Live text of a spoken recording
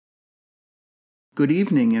Good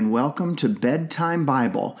evening and welcome to Bedtime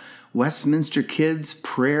Bible, Westminster Kids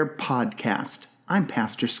Prayer Podcast. I'm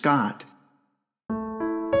Pastor Scott.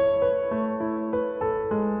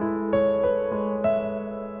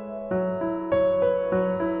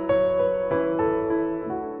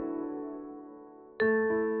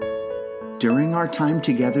 During our time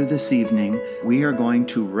together this evening, we are going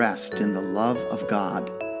to rest in the love of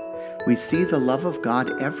God. We see the love of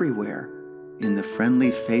God everywhere, in the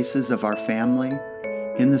friendly faces of our family,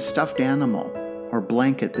 in the stuffed animal or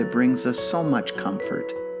blanket that brings us so much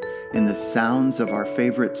comfort, in the sounds of our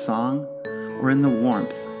favorite song, or in the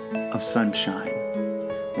warmth of sunshine.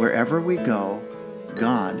 Wherever we go,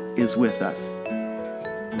 God is with us.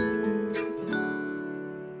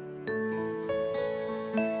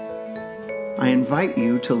 I invite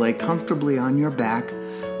you to lay comfortably on your back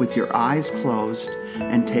with your eyes closed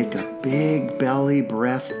and take a big belly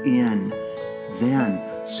breath in. Then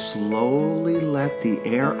slowly let the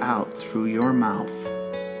air out through your mouth.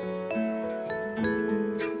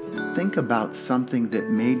 Think about something that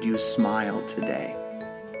made you smile today.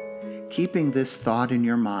 Keeping this thought in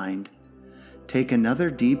your mind, take another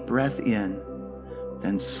deep breath in,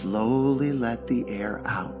 then slowly let the air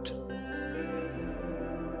out.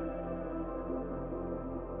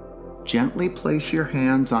 Gently place your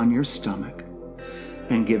hands on your stomach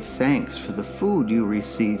and give thanks for the food you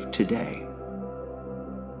received today.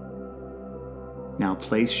 Now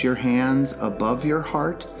place your hands above your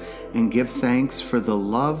heart and give thanks for the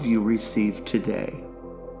love you received today.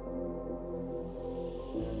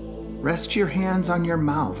 Rest your hands on your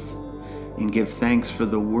mouth and give thanks for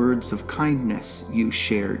the words of kindness you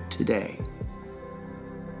shared today.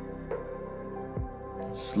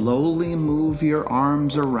 Slowly move your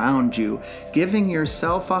arms around you, giving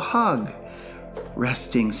yourself a hug,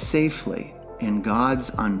 resting safely in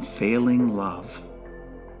God's unfailing love.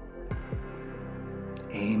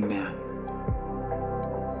 Amen.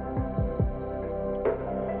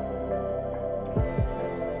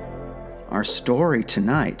 Our story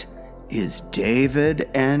tonight is David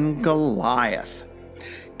and Goliath.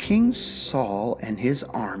 King Saul and his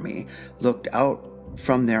army looked out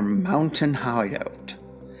from their mountain hideout.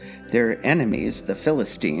 Their enemies, the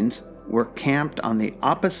Philistines, were camped on the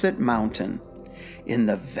opposite mountain. In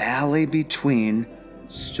the valley between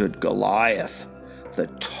stood Goliath, the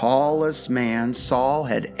tallest man Saul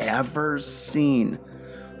had ever seen.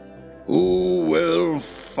 "Who will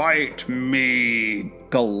fight me?"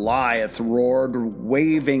 Goliath roared,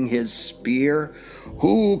 waving his spear.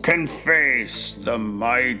 "Who can face the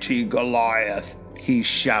mighty Goliath?" he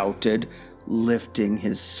shouted, lifting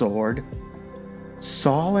his sword.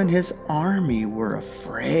 Saul and his army were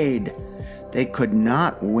afraid. They could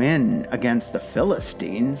not win against the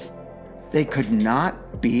Philistines. They could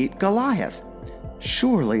not beat Goliath.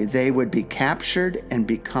 Surely they would be captured and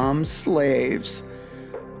become slaves.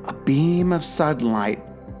 A beam of sunlight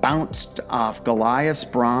bounced off Goliath's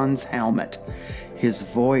bronze helmet. His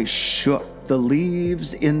voice shook the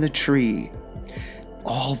leaves in the tree.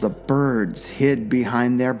 All the birds hid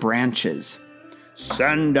behind their branches.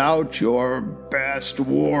 "Send out your best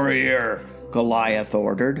warrior," Goliath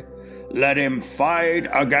ordered. "Let him fight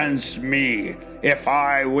against me. If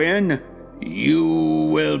I win, you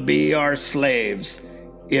will be our slaves.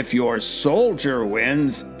 If your soldier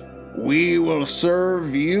wins, we will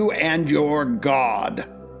serve you and your God."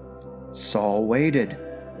 Saul waited.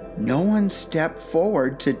 No one stepped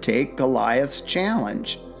forward to take Goliath's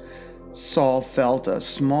challenge. Saul felt a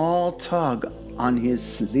small tug on his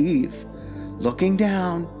sleeve. Looking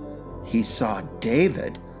down, he saw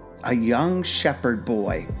David, a young shepherd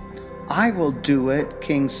boy. "I will do it,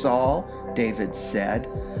 King Saul," David said.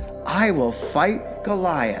 "I will fight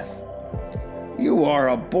Goliath." "You are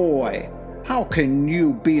a boy. How can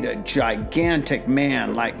you beat a gigantic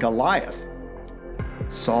man like Goliath?"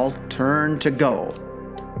 Saul turned to go.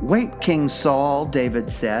 "Wait, King Saul,"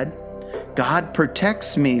 David said. "God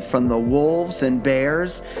protects me from the wolves and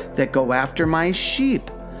bears that go after my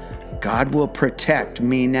sheep. God will protect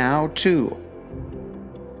me now too."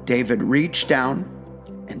 David reached down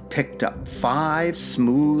and picked up 5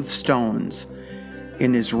 smooth stones.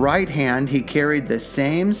 In his right hand he carried the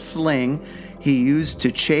same sling he used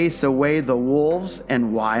to chase away the wolves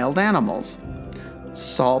and wild animals.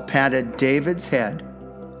 Saul patted David's head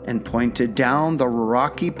and pointed down the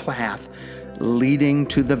rocky path leading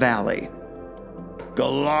to the valley.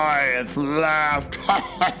 Goliath laughed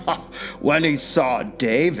when he saw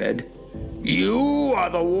David. "You are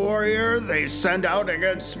the warrior they sent out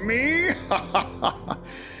against me?"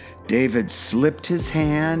 David slipped his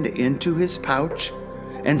hand into his pouch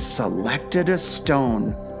and selected a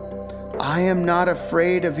stone. I am not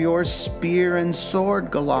afraid of your spear and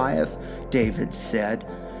sword, Goliath, David said.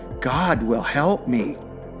 God will help me.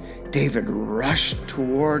 David rushed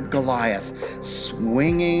toward Goliath,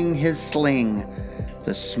 swinging his sling.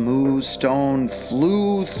 The smooth stone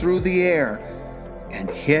flew through the air and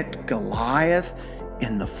hit Goliath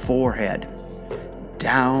in the forehead.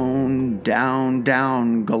 Down, down,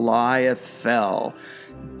 down Goliath fell.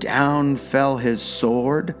 Down fell his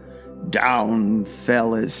sword. Down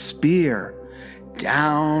fell his spear.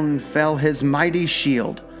 Down fell his mighty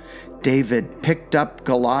shield. David picked up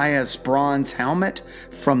Goliath's bronze helmet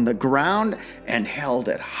from the ground and held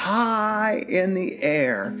it high in the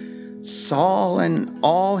air. Saul and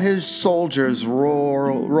all his soldiers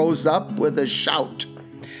rose up with a shout.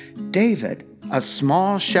 David, a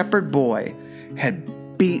small shepherd boy,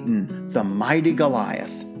 had beaten the mighty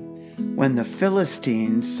Goliath. When the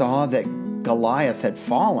Philistines saw that Goliath had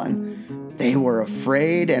fallen, they were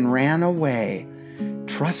afraid and ran away.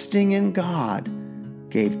 Trusting in God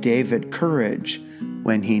gave David courage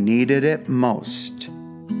when he needed it most.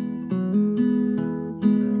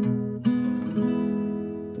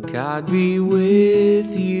 God be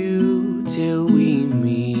with you till we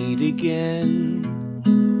meet again.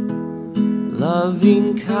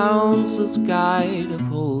 Loving counsels guide,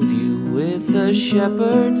 uphold you with a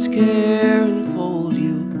shepherd's care, enfold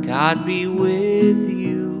you. God be with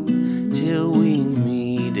you till we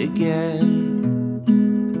meet again.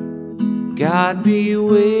 God be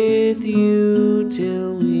with you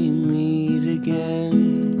till we meet again.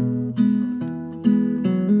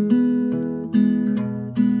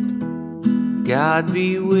 God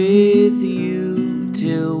be with you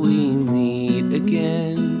till we meet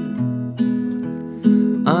again.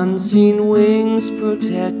 Unseen wings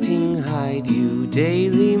protecting hide you,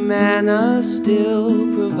 daily manna still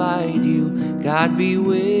provide you. God be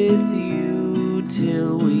with you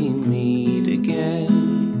till we meet again.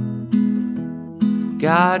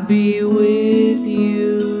 God be with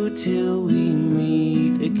you till we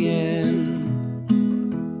meet again.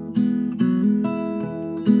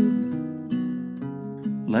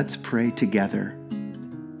 Let's pray together.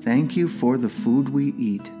 Thank you for the food we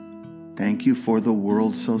eat. Thank you for the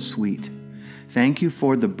world so sweet. Thank you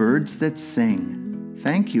for the birds that sing.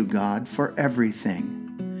 Thank you, God, for everything.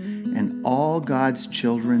 And all God's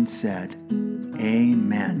children said,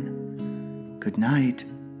 Amen. Good night,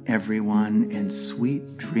 everyone, and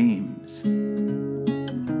sweet dreams.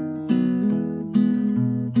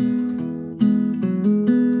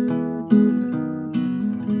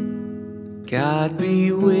 God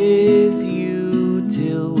be with you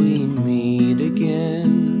till we meet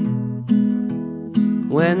again.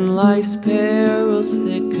 When life's perils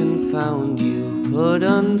thick confound you, put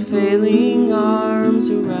unfailing arms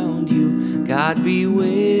around you. God be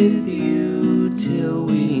with you till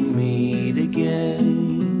we meet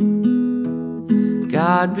again.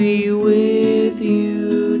 God be with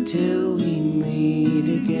you till we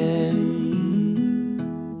meet again.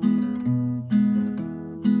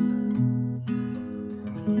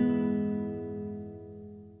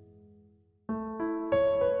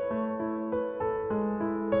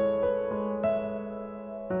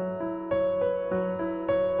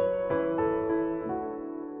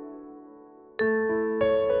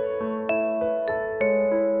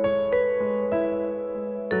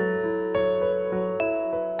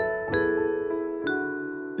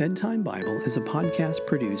 Bedtime Bible is a podcast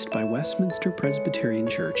produced by Westminster Presbyterian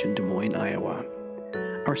Church in Des Moines, Iowa.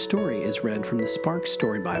 Our story is read from the Spark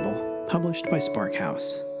Story Bible, published by Spark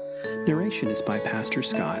House. Narration is by Pastor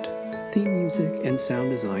Scott. Theme music and sound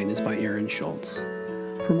design is by Aaron Schultz.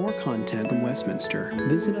 For more content from Westminster,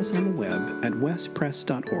 visit us on the web at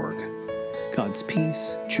westpress.org. God's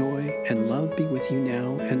peace, joy, and love be with you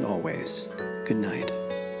now and always. Good night.